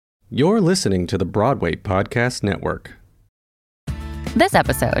You're listening to the Broadway Podcast Network. This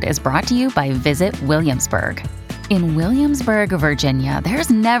episode is brought to you by Visit Williamsburg. In Williamsburg, Virginia, there's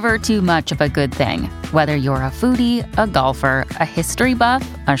never too much of a good thing. Whether you're a foodie, a golfer, a history buff,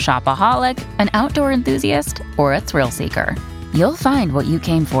 a shopaholic, an outdoor enthusiast, or a thrill seeker, you'll find what you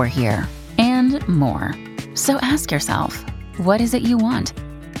came for here and more. So ask yourself, what is it you want?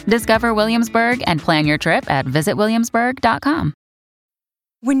 Discover Williamsburg and plan your trip at visitwilliamsburg.com.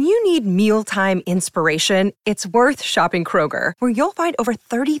 When you need mealtime inspiration, it's worth shopping Kroger, where you'll find over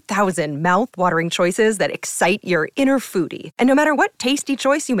 30,000 mouth-watering choices that excite your inner foodie. And no matter what tasty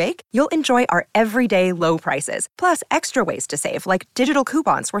choice you make, you'll enjoy our everyday low prices, plus extra ways to save, like digital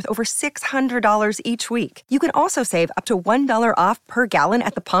coupons worth over $600 each week. You can also save up to $1 off per gallon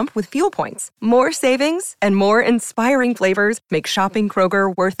at the pump with fuel points. More savings and more inspiring flavors make shopping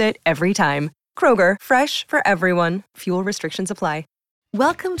Kroger worth it every time. Kroger, fresh for everyone. Fuel restrictions apply.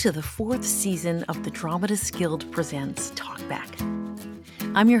 Welcome to the fourth season of the Dramatists Guild Presents Talkback.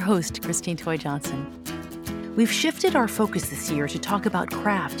 I'm your host, Christine Toy Johnson. We've shifted our focus this year to talk about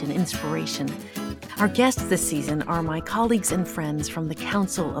craft and inspiration. Our guests this season are my colleagues and friends from the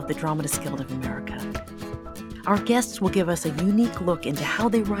Council of the Dramatists Guild of America. Our guests will give us a unique look into how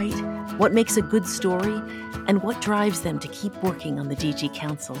they write, what makes a good story, and what drives them to keep working on the DG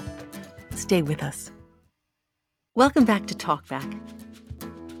Council. Stay with us. Welcome back to Talkback.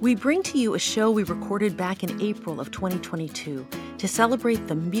 We bring to you a show we recorded back in April of 2022 to celebrate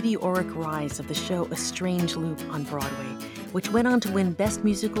the meteoric rise of the show A Strange Loop on Broadway, which went on to win Best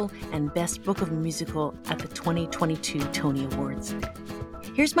Musical and Best Book of a Musical at the 2022 Tony Awards.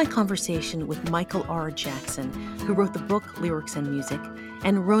 Here's my conversation with Michael R. Jackson, who wrote the book Lyrics and Music,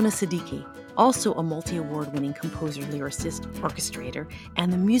 and Rona Siddiqui, also a multi-award-winning composer, lyricist, orchestrator,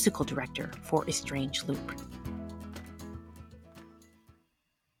 and the musical director for A Strange Loop.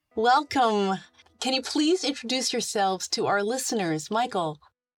 Welcome. Can you please introduce yourselves to our listeners? Michael.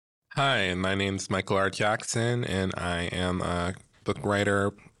 Hi, my name's Michael R. Jackson, and I am a book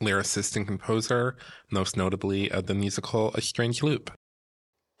writer, lyricist, and composer, most notably of the musical A Strange Loop.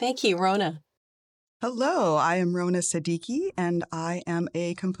 Thank you, Rona. Hello, I am Rona Siddiqui, and I am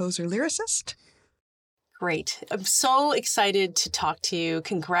a composer-lyricist. Great. I'm so excited to talk to you.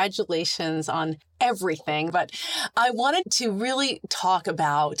 Congratulations on everything. But I wanted to really talk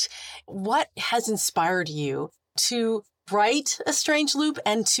about what has inspired you to write A Strange Loop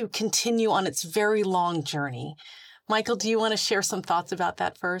and to continue on its very long journey. Michael, do you want to share some thoughts about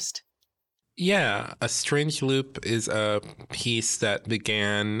that first? Yeah, A Strange Loop is a piece that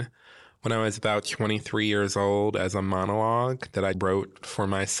began when I was about 23 years old as a monologue that I wrote for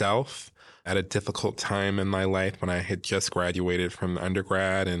myself at a difficult time in my life when I had just graduated from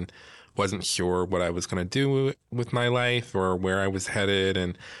undergrad and wasn't sure what I was going to do with my life or where I was headed.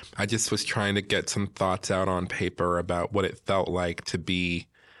 And I just was trying to get some thoughts out on paper about what it felt like to be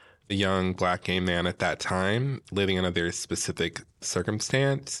a young Black gay man at that time, living in a very specific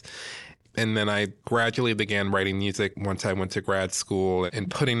circumstance. And then I gradually began writing music once I went to grad school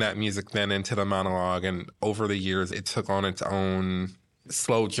and putting that music then into the monologue. And over the years, it took on its own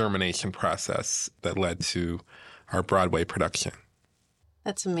slow germination process that led to our Broadway production.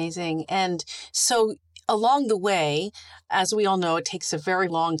 That's amazing. And so along the way, as we all know, it takes a very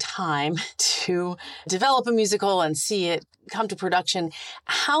long time to develop a musical and see it come to production.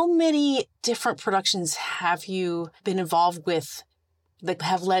 How many different productions have you been involved with that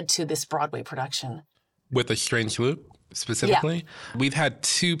have led to this Broadway production? With A Strange Loop, specifically? Yeah. We've had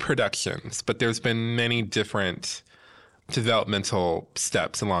 2 productions, but there's been many different developmental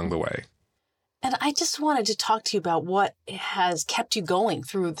steps along the way. And I just wanted to talk to you about what has kept you going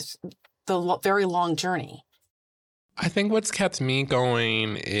through the very long journey. I think what's kept me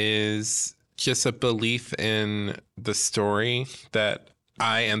going is just a belief in the story that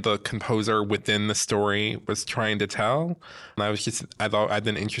I and the composer within the story was trying to tell. And I've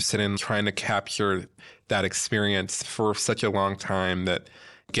been interested in trying to capture that experience for such a long time that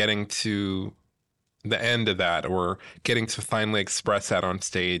getting to the end of that or getting to finally express that on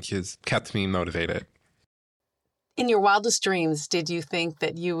stage has kept me motivated. In your wildest dreams, did you think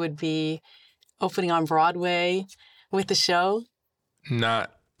that you would be opening on Broadway with the show?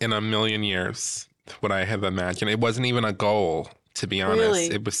 Not in a million years would I have imagined. It wasn't even a goal, to be honest. Really?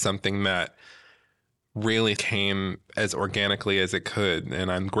 It was something that really came as organically as it could,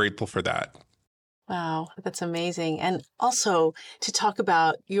 and I'm grateful for that. Wow, that's amazing. And also to talk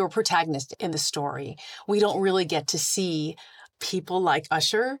about your protagonist in the story. We don't really get to see people like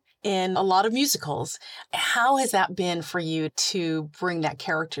Usher in a lot of musicals. How has that been for you to bring that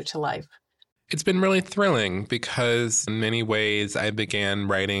character to life? It's been really thrilling because in many ways I began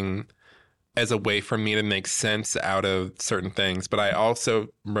writing as a way for me to make sense out of certain things. But I also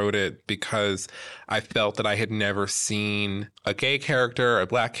wrote it because I felt that I had never seen a gay character, a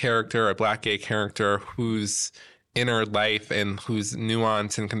black gay character whose inner life and whose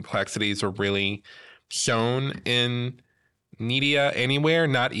nuance and complexities were really shown in media anywhere,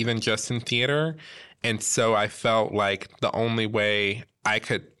 not even just in theater. And so I felt like the only way I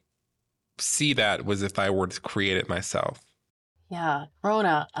could see that was if I were to create it myself. Yeah.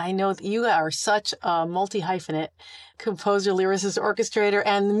 Rona, I know that you are such a multi-hyphenate composer, lyricist, orchestrator,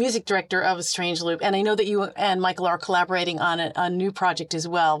 and the music director of A Strange Loop. And I know that you and Michael are collaborating on a new project as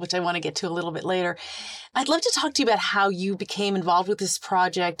well, which I want to get to a little bit later. I'd love to talk to you about how you became involved with this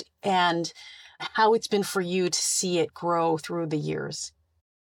project and how it's been for you to see it grow through the years.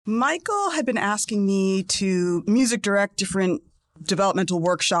 Michael had been asking me to music direct different developmental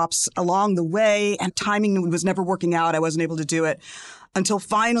workshops along the way, and timing was never working out. I wasn't able to do it until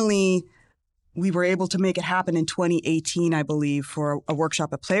finally we were able to make it happen in 2018, I believe, for a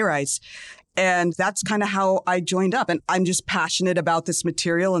workshop at Playwrights. And that's kind of how I joined up. And I'm just passionate about this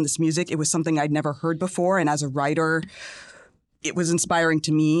material and this music. It was something I'd never heard before. And as a writer, it was inspiring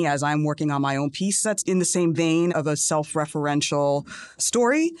to me as I'm working on my own piece that's in the same vein of a self-referential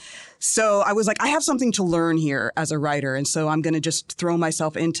story. So I was like, I have something to learn here as a writer. And so I'm going to just throw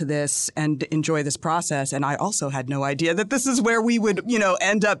myself into this and enjoy this process. And I also had no idea that this is where we would,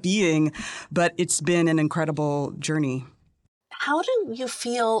 end up being. But it's been an incredible journey. How do you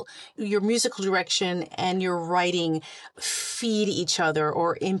feel your musical direction and your writing feed each other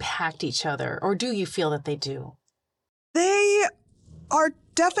or impact each other? Or do you feel that they do? They are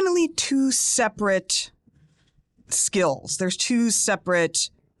definitely two separate skills. There's two separate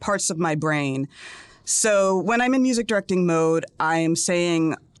parts of my brain. So when I'm in music directing mode, I'm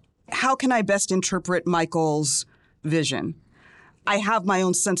saying, how can I best interpret Michael's vision? I have my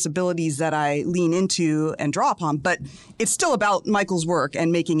own sensibilities that I lean into and draw upon, but it's still about Michael's work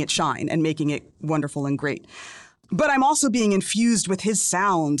and making it shine and making it wonderful and great. But I'm also being infused with his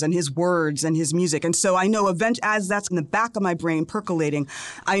sounds and his words and his music. And so I know as that's in the back of my brain percolating,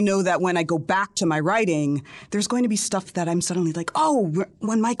 I know that when I go back to my writing, there's going to be stuff that I'm suddenly like, oh,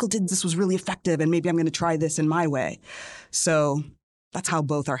 when Michael did this was really effective and maybe I'm going to try this in my way. So that's how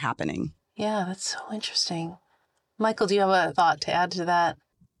both are happening. Yeah, that's so interesting. Michael, do you have a thought to add to that?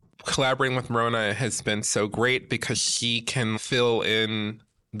 Collaborating with Rona has been so great because she can fill in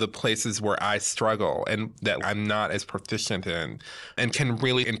the places where I struggle and that I'm not as proficient in, and can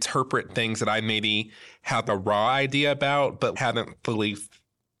really interpret things that I maybe have a raw idea about, but haven't fully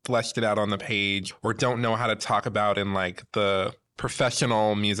fleshed it out on the page or don't know how to talk about in like the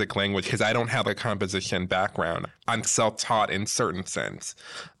professional music language because I don't have a composition background. I'm self-taught in certain sense.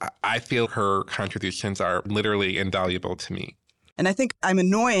 I feel her contributions are literally invaluable to me. And I think I'm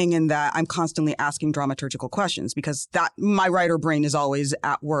annoying in that I'm constantly asking dramaturgical questions because that my writer brain is always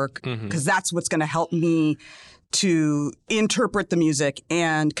at work because that's what's going to help me to interpret the music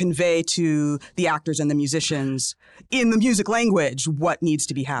and convey to the actors and the musicians in the music language what needs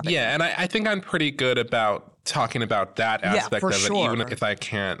to be happening. Yeah, and I think I'm pretty good about talking about that aspect of it, even if I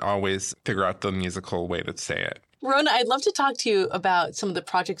can't always figure out the musical way to say it. Rona, I'd love to talk to you about some of the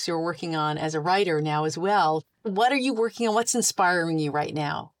projects you're working on as a writer now as well. What are you working on? What's inspiring you right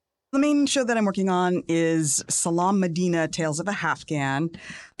now? The main show that I'm working on is Salam Medina, Tales of a Afghan,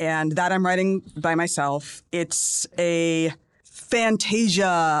 and that I'm writing by myself. It's a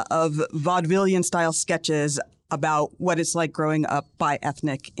fantasia of vaudevillian-style sketches about what it's like growing up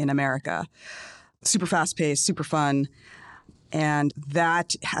bi-ethnic in America. Super fast-paced, super fun. And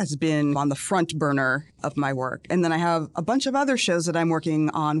that has been on the front burner of my work. And then I have a bunch of other shows that I'm working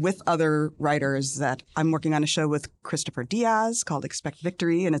on with other writers. That I'm working on a show with Christopher Diaz called Expect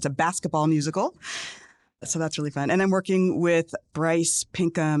Victory, and it's a basketball musical. So that's really fun. And I'm working with Bryce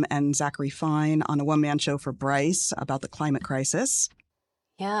Pinkham and Zachary Fine on a one-man show for Bryce about the climate crisis.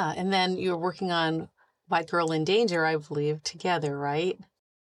 Yeah, and then you're working on White Girl in Danger, I believe, together, right?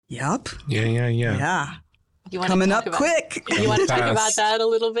 Yep. Yeah. Yeah. Coming up quick. You want to talk about that a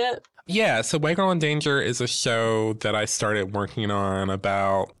little bit? Yeah, so White Girl in Danger is a show that I started working on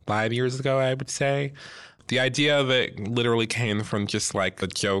about 5 years ago, I would say. The idea of it literally came from just like a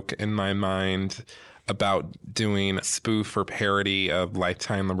joke in my mind about doing a spoof or parody of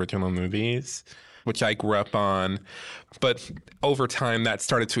Lifetime original movies, which I grew up on. But over time, that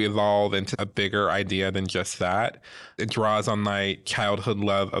started to evolve into a bigger idea than just that. It draws on my childhood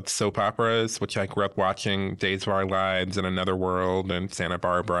love of soap operas, which I grew up watching Days of Our Lives and Another World and Santa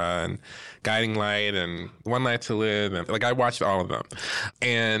Barbara and Guiding Light and One Life to Live. And like I watched all of them.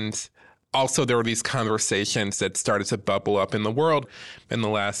 And also, there were these conversations that started to bubble up in the world in the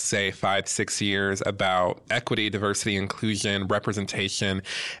last, say, 5-6 years about equity, diversity, inclusion, representation.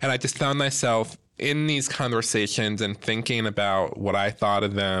 And I just found myself in these conversations and thinking about what I thought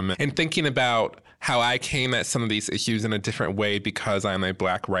of them and thinking about how I came at some of these issues in a different way because I'm a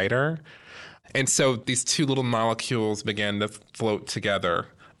Black writer. And so these two little molecules began to float together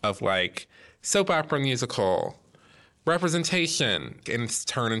of like soap opera musical, representation, and it's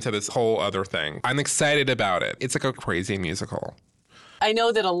turned into this whole other thing. I'm excited about it. It's like a crazy musical. I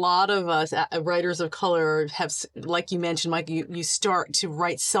know that a lot of us writers of color have, like you mentioned, Mike, you start to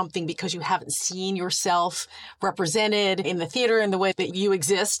write something because you haven't seen yourself represented in the theater in the way that you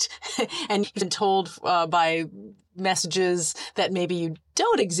exist. And you've been told by messages that maybe you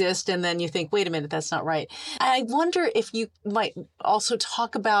don't exist. And then you think, wait a minute, that's not right. I wonder if you might also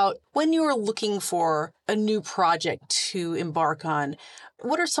talk about when you're looking for a new project to embark on,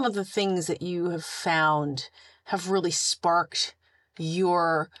 what are some of the things that you have found have really sparked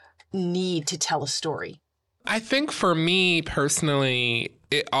your need to tell a story? I think for me personally,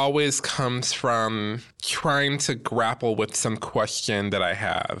 it always comes from trying to grapple with some question that I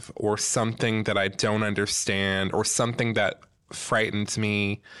have or something that I don't understand or something that frightens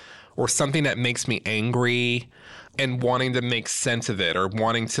me or something that makes me angry and wanting to make sense of it or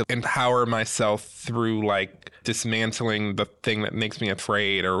wanting to empower myself through like dismantling the thing that makes me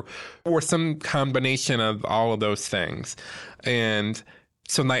afraid or some combination of all of those things. And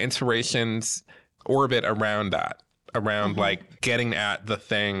so my inspirations orbit around that, around like getting at the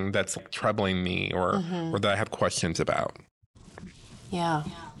thing that's troubling me or that I have questions about. Yeah.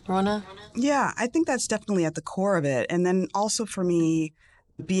 Rona? Yeah, I think that's definitely at the core of it. And then also for me,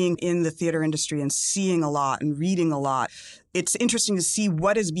 being in the theater industry and seeing a lot and reading a lot, it's interesting to see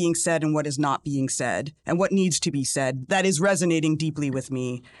what is being said and what is not being said and what needs to be said that is resonating deeply with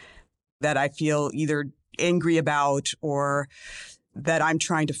me, that I feel either angry about or that I'm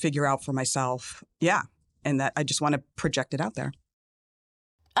trying to figure out for myself. Yeah. And that I just want to project it out there.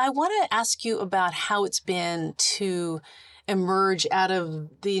 I want to ask you about how it's been to emerge out of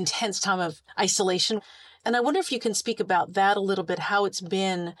the intense time of isolation. And I wonder if you can speak about that a little bit, how it's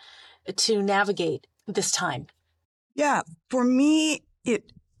been to navigate this time. Yeah. For me,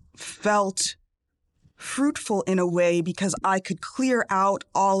 it felt fruitful in a way because I could clear out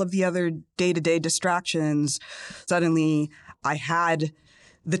all of the other day-to-day distractions. Suddenly, I had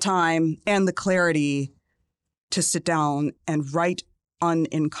the time and the clarity to sit down and write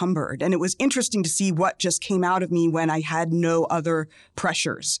unencumbered. And it was interesting to see what just came out of me when I had no other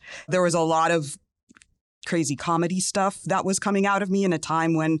pressures. There was a lot of crazy comedy stuff that was coming out of me in a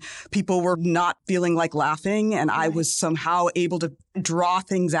time when people were not feeling like laughing. And I was somehow able to draw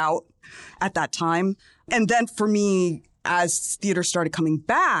things out at that time. And then for me, as theater started coming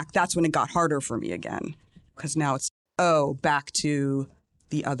back, that's when it got harder for me again. Because now it's, back to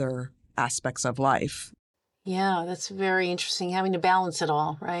the other aspects of life. Yeah, that's very interesting, having to balance it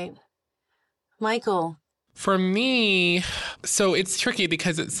all, right? Michael? For me, so it's tricky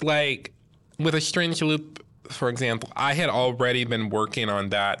because it's like with A Strange Loop, for example, I had already been working on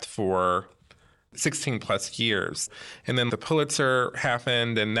that for 16 plus years. And then the Pulitzer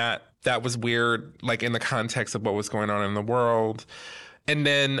happened and that was weird, like in the context of what was going on in the world. And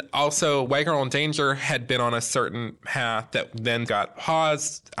then also White Girl in Danger had been on a certain path that then got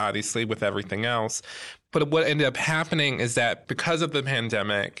paused, obviously, with everything else. But what ended up happening is that because of the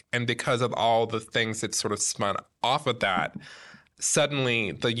pandemic and because of all the things that sort of spun off of that,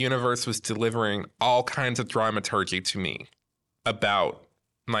 suddenly the universe was delivering all kinds of dramaturgy to me about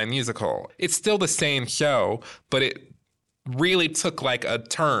my musical. It's still the same show, but it really took like a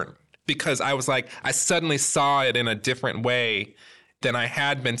turn because I was like, I suddenly saw it in a different way than I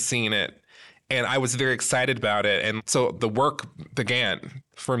had been seeing it. And I was very excited about it. And so the work began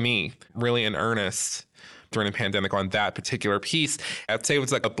for me really in earnest during the pandemic on that particular piece. I'd say it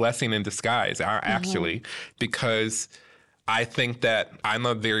was like a blessing in disguise, actually, because I think that I'm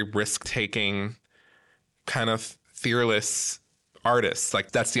a very risk-taking, kind of fearless artist.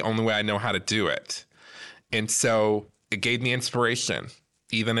 Like, that's the only way I know how to do it. And so it gave me inspiration,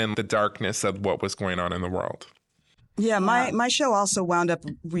 even in the darkness of what was going on in the world. Yeah, my show also wound up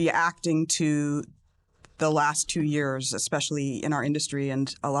reacting to the last 2 years, especially in our industry,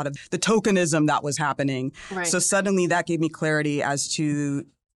 and a lot of the tokenism that was happening. Right. So suddenly that gave me clarity as to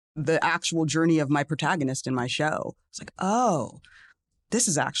the actual journey of my protagonist in my show. It's like, oh, this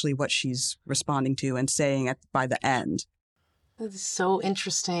is actually what she's responding to and saying by the end. That's so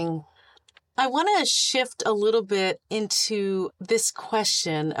interesting. I want to shift a little bit into this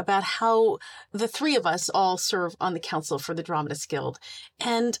question about how the three of us all serve on the Council for the Dramatists Guild.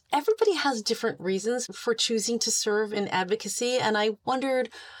 And everybody has different reasons for choosing to serve in advocacy. And I wondered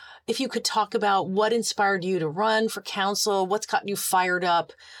if you could talk about what inspired you to run for council, what's got you fired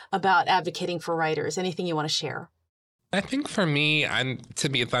up about advocating for writers, anything you want to share. I think for me,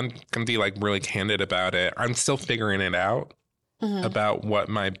 if I'm going to be like really candid about it, I'm still figuring it out about what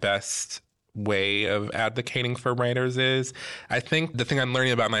my best way of advocating for writers is. I think the thing I'm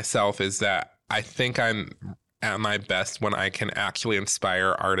learning about myself is that I think I'm at my best when I can actually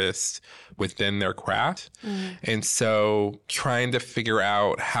inspire artists within their craft. And so trying to figure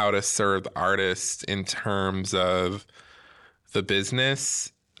out how to serve artists in terms of the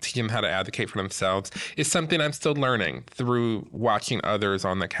business, teach them how to advocate for themselves, is something I'm still learning through watching others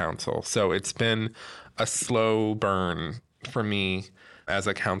on the council. So it's been a slow burn for me as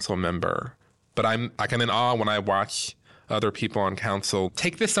a council member. But I'm in awe when I watch other people on council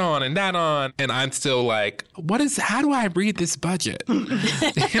take this on and that on, and I'm still like, how do I read this budget? No,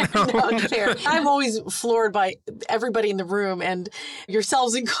 fair. I'm always floored by everybody in the room, and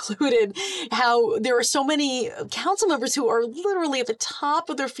yourselves included, how there are so many council members who are literally at the top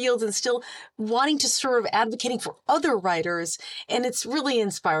of their fields and still wanting to serve, advocating for other writers. And it's really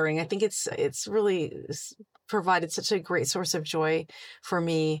inspiring. I think it's really provided such a great source of joy for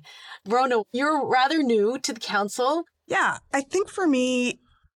me. Rona, you're rather new to the council. Yeah, I think for me,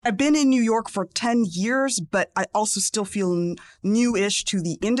 I've been in New York for 10 years, but I also still feel new-ish to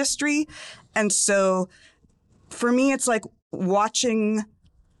the industry. And so for me, it's like watching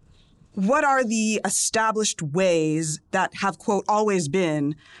what are the established ways that have, quote, always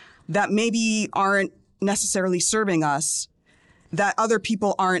been, that maybe aren't necessarily serving us, that other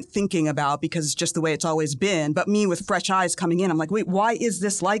people aren't thinking about because it's just the way it's always been. But me with fresh eyes coming in, I'm like, wait, why is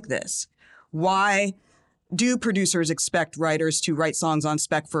this like this? Why do producers expect writers to write songs on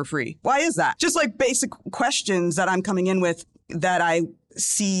spec for free? Why is that? Just like basic questions that I'm coming in with that I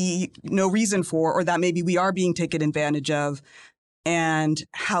see no reason for, or that maybe we are being taken advantage of. And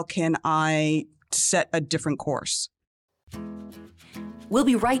how can I set a different course? We'll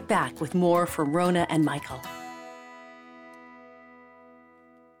be right back with more from Rona and Michael.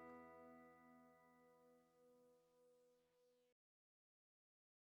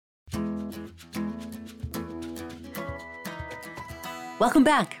 Welcome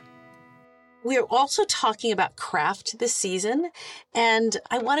back. We are also talking about craft this season, and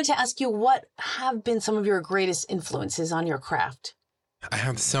I wanted to ask you, what have been some of your greatest influences on your craft? I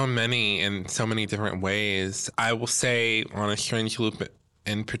have so many in so many different ways. I will say on A Strange Loop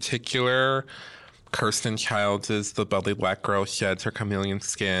in particular, Kirsten Childs' The Bubbly Black Girl Sheds Her Chameleon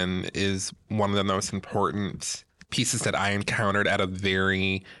Skin is one of the most important pieces that I encountered at a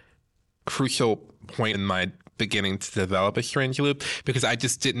very crucial point in my beginning to develop A Strange Loop, because I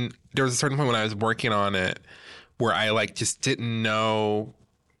just didn't, there was a certain point when I was working on it where I just didn't know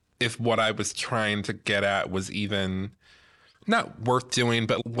if what I was trying to get at was even not worth doing,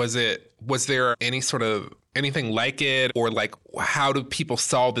 but was there any sort of anything like it, or how do people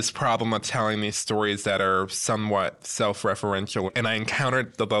solve this problem of telling these stories that are somewhat self-referential? And I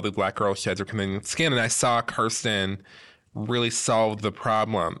encountered The Lovely Black Girl Sheds Her Chameleon Skin, and I saw Kirsten really solve the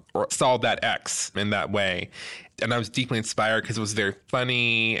problem, or solve that X in that way. And I was deeply inspired because it was very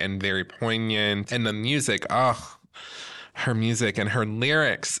funny and very poignant. And the music, her music and her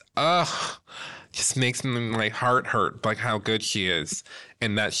lyrics, just makes my heart hurt, how good she is.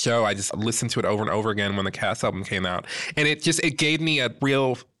 And that show, I just listened to it over and over again when the cast album came out. And it gave me a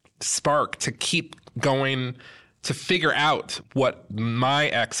real spark to keep going, to figure out what my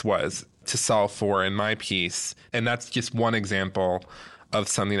X was to solve for in my piece. And that's just one example of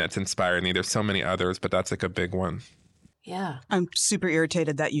something that's inspired me. There's so many others, but that's a big one. Yeah. I'm super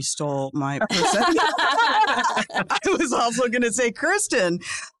irritated that you stole my person. I was also going to say, Kirsten,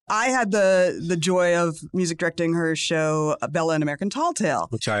 I had the joy of music directing her show, Bella and American Tall Tale.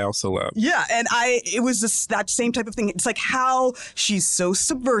 Which I also love. Yeah, and it was that same type of thing. It's like how she's so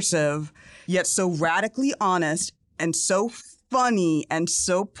subversive, yet so radically honest and so funny and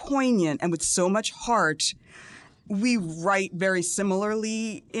so poignant and with so much heart. We write very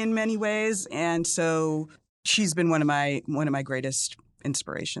similarly in many ways, and so she's been one of my greatest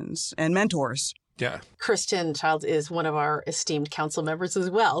inspirations and mentors. Yeah. Kirsten Childs is one of our esteemed council members as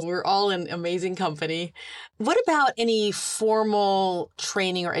well. We're all in amazing company. What about any formal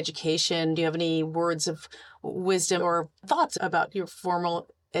training or education? Do you have any words of wisdom or thoughts about your formal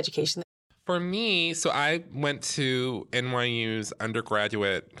education? For me, so I went to NYU's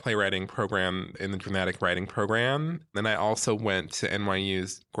undergraduate playwriting program in the dramatic writing program. Then I also went to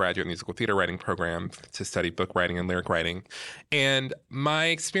NYU's graduate musical theater writing program to study book writing and lyric writing. And my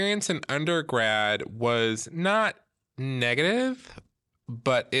experience in undergrad was not negative,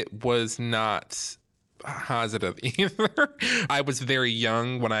 but it was not positive either. I was very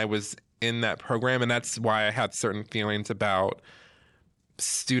young when I was in that program, and that's why I had certain feelings about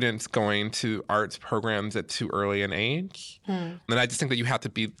students going to arts programs at too early an age. And I just think that you have to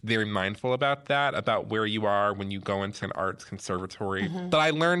be very mindful about that, about where you are when you go into an arts conservatory. But I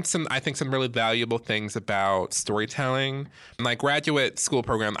learned some really valuable things about storytelling. In my graduate school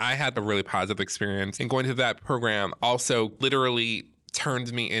program, I had a really positive experience. And going to that program also literally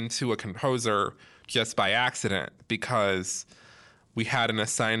turned me into a composer just by accident, because we had an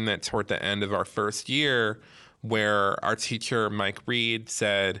assignment toward the end of our first year where our teacher, Mike Reed,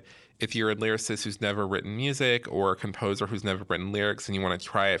 said, if you're a lyricist who's never written music or a composer who's never written lyrics and you want to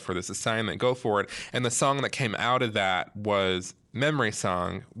try it for this assignment, go for it. And the song that came out of that was Memory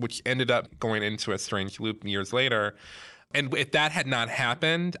Song, which ended up going into A Strange Loop years later. And if that had not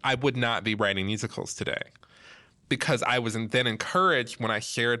happened, I would not be writing musicals today, because I was then encouraged when I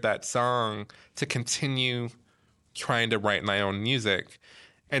shared that song to continue trying to write my own music.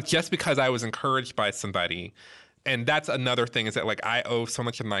 And just because I was encouraged by somebody, and that's another thing, is that like I owe so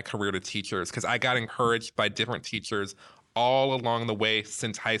much of my career to teachers, because I got encouraged by different teachers all along the way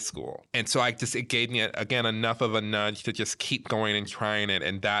since high school. And so it gave me, again, enough of a nudge to just keep going and trying it.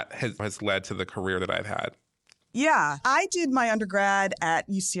 And that has led to the career that I've had. Yeah, I did my undergrad at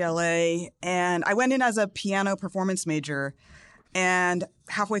UCLA, and I went in as a piano performance major, and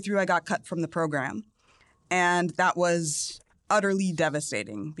halfway through I got cut from the program. And that was utterly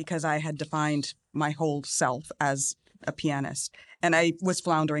devastating, because I had defined my whole self as a pianist, and I was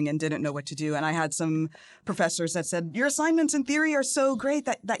floundering and didn't know what to do. And I had some professors that said, your assignments in theory are so great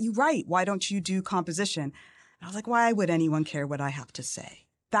that you write. Why don't you do composition? And I was like, why would anyone care what I have to say?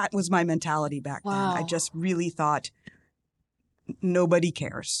 That was my mentality back then. I just really thought, nobody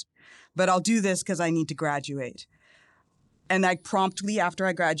cares, but I'll do this because I need to graduate. And I promptly, after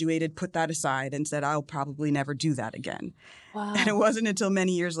I graduated, put that aside and said, I'll probably never do that again. Wow. And it wasn't until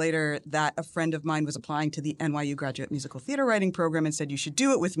many years later that a friend of mine was applying to the NYU Graduate Musical Theater Writing Program and said, you should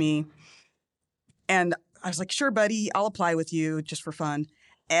do it with me. And I was like, sure, buddy, I'll apply with you just for fun.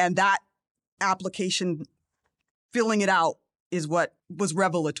 And that application, filling it out, is what was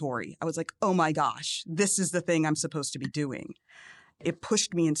revelatory. I was like, oh my gosh, this is the thing I'm supposed to be doing. It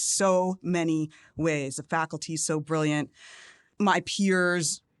pushed me in so many ways. The faculty is so brilliant. My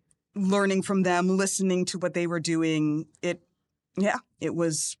peers, learning from them, listening to what they were doing. It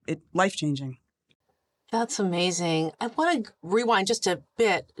was life-changing. That's amazing. I want to rewind just a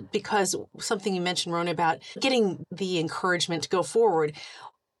bit, because something you mentioned, Rona, about getting the encouragement to go forward.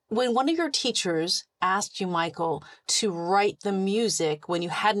 When one of your teachers asked you, Michael, to write the music when you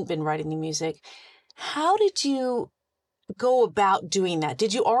hadn't been writing the music, how did you go about doing that?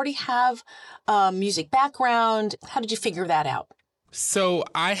 Did you already have a music background? How did you figure that out? So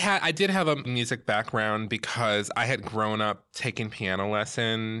I did have a music background, because I had grown up taking piano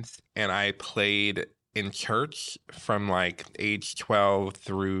lessons, and I played in church from like age 12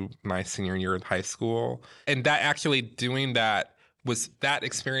 through my senior year of high school. And that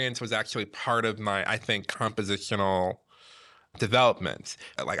experience was actually part of my, I think, compositional development.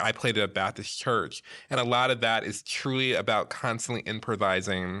 Like, I played at a Baptist church, and a lot of that is truly about constantly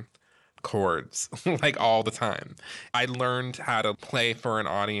improvising chords, like all the time. I learned how to play for an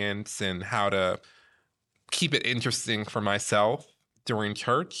audience and how to keep it interesting for myself during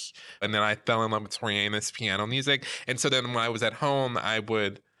church. And then I fell in love with Tori Amos piano music. And so then when I was at home, I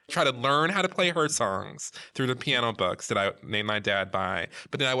would try to learn how to play her songs through the piano books that I made my dad buy.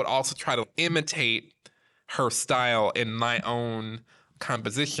 But then I would also try to imitate her style in my own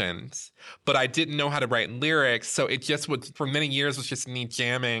compositions. But I didn't know how to write lyrics. So it just was, for many years, was just me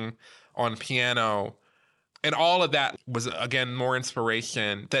jamming on piano. And all of that was, again, more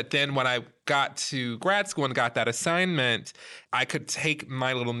inspiration that then when I got to grad school and got that assignment, I could take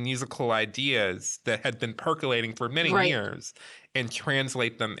my little musical ideas that had been percolating for many years and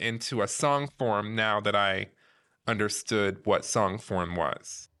translate them into a song form now that I understood what song form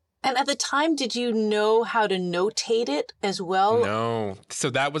was. And at the time, did you know how to notate it as well? No. So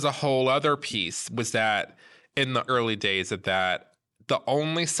that was a whole other piece, was that in the early days of that, the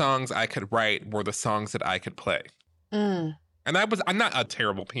only songs I could write were the songs that I could play. And I'm not a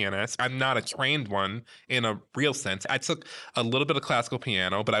terrible pianist. I'm not a trained one in a real sense. I took a little bit of classical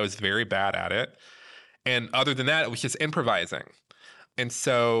piano, but I was very bad at it. And other than that, it was just improvising. And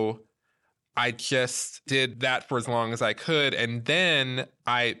so I just did that for as long as I could. And then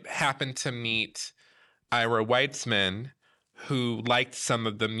I happened to meet Ira Weitzman, who liked some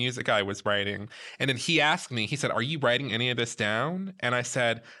of the music I was writing. And then he asked me, he said, "Are you writing any of this down?" And I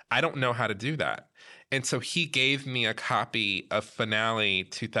said, "I don't know how to do that." And so he gave me a copy of Finale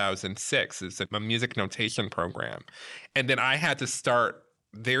 2006. It's a music notation program. And then I had to start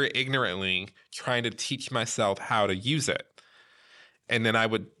very ignorantly trying to teach myself how to use it. And then I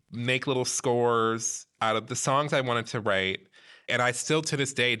would make little scores out of the songs I wanted to write. And I still to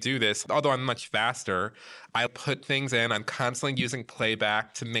this day do this, although I'm much faster. I put things in. I'm constantly using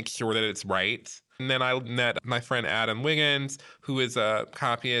playback to make sure that it's right. And then I met my friend Adam Wiggins, who is a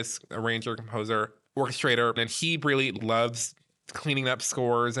copyist, arranger, composer, orchestrator. And he really loves cleaning up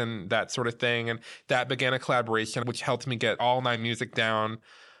scores and that sort of thing. And that began a collaboration, which helped me get all my music down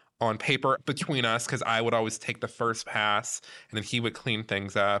on paper between us, because I would always take the first pass and then he would clean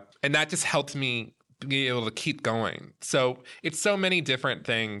things up. And that just helped me be able to keep going. So it's so many different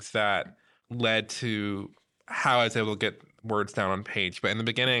things that led to how I was able to get words down on page. But in the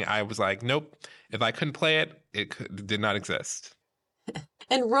beginning, I was like, nope, if I couldn't play it, it did not exist.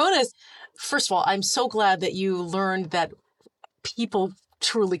 And Rona, first of all, I'm so glad that you learned that people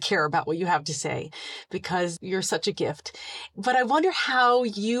truly care about what you have to say, because you're such a gift. But I wonder how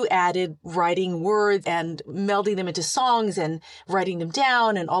you added writing words and melding them into songs and writing them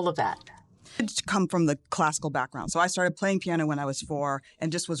down and all of that. I come from the classical background. So I started playing piano when I was 4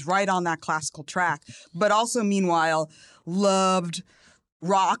 and just was right on that classical track. But also, meanwhile, loved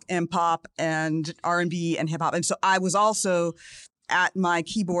rock and pop and R&B and hip hop. And so I was also at my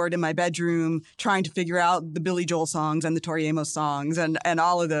keyboard in my bedroom trying to figure out the Billy Joel songs and the Tori Amos songs and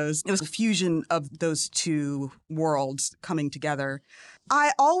all of those. It was a fusion of those two worlds coming together.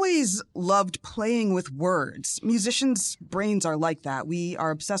 I always loved playing with words. Musicians' brains are like that. We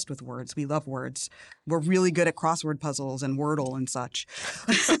are obsessed with words. We love words. We're really good at crossword puzzles and Wordle and such.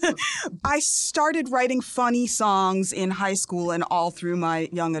 I started writing funny songs in high school and all through my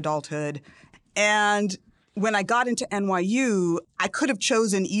young adulthood. And when I got into NYU, I could have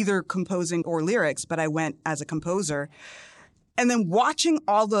chosen either composing or lyrics, but I went as a composer. And then watching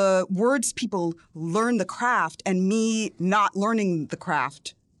all the words people learn the craft and me not learning the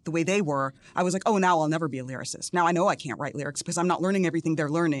craft the way they were, I was like, oh, now I'll never be a lyricist. Now I know I can't write lyrics because I'm not learning everything they're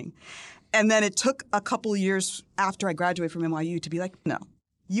learning. And then it took a couple of years after I graduated from NYU to be like, no,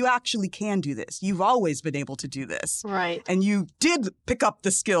 you actually can do this. You've always been able to do this. Right. And you did pick up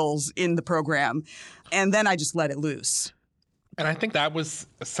the skills in the program. And then I just let it loose. And I think that was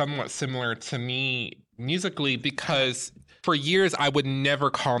somewhat similar to me musically, because for years I would never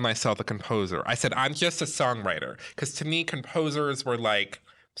call myself a composer. I said, I'm just a songwriter. Because to me, composers were like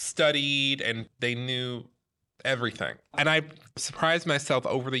studied and they knew everything. And I surprised myself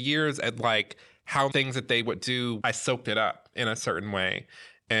over the years at like how things that they would do, I soaked it up in a certain way.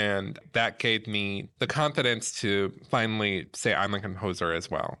 And that gave me the confidence to finally say I'm a composer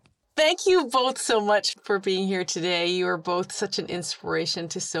as well. Thank you both so much for being here today. You are both such an inspiration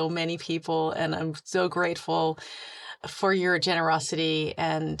to so many people, and I'm so grateful for your generosity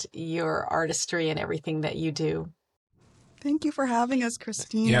and your artistry and everything that you do. Thank you for having us,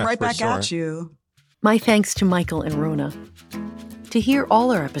 Christine. Yeah, right for back sure. at you. My thanks to Michael and Rona. To hear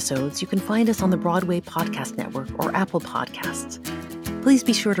all our episodes, you can find us on the Broadway Podcast Network or Apple Podcasts. Please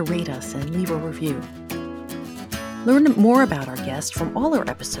be sure to rate us and leave a review. Learn more about our guests from all our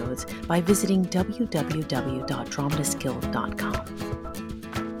episodes by visiting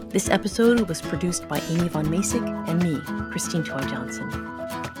www.dramatiskguild.com. This episode was produced by Amy Von Masick and me, Christine Toy Johnson.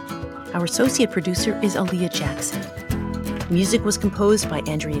 Our associate producer is Aaliyah Jackson. Music was composed by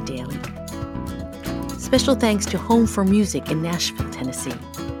Andrea Daly. Special thanks to Home for Music in Nashville, Tennessee.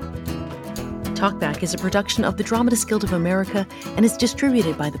 Talkback is a production of the Dramatist Guild of America and is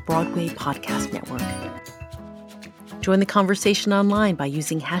distributed by the Broadway Podcast Network. Join the conversation online by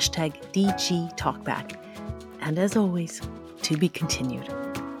using hashtag DGTalkback. And as always, to be continued.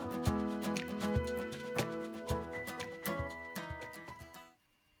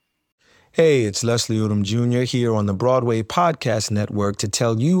 Hey, it's Leslie Odom Jr. here on the Broadway Podcast Network to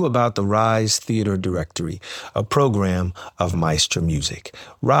tell you about the Rise Theater Directory, a program of Maestro Music.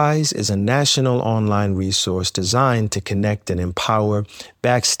 Rise is a national online resource designed to connect and empower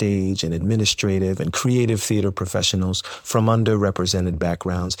backstage and administrative and creative theater professionals from underrepresented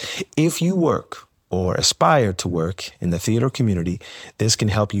backgrounds. If you work or aspire to work in the theater community, this can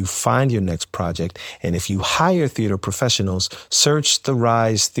help you find your next project. And if you hire theater professionals, search the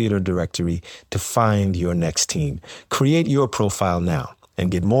Rise Theater Directory to find your next team. Create your profile now And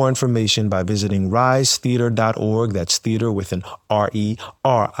get more information by visiting risetheatre.org. That's theater with an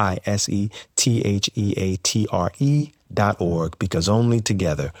RERISETHEATRE.org, because only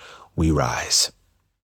together we rise.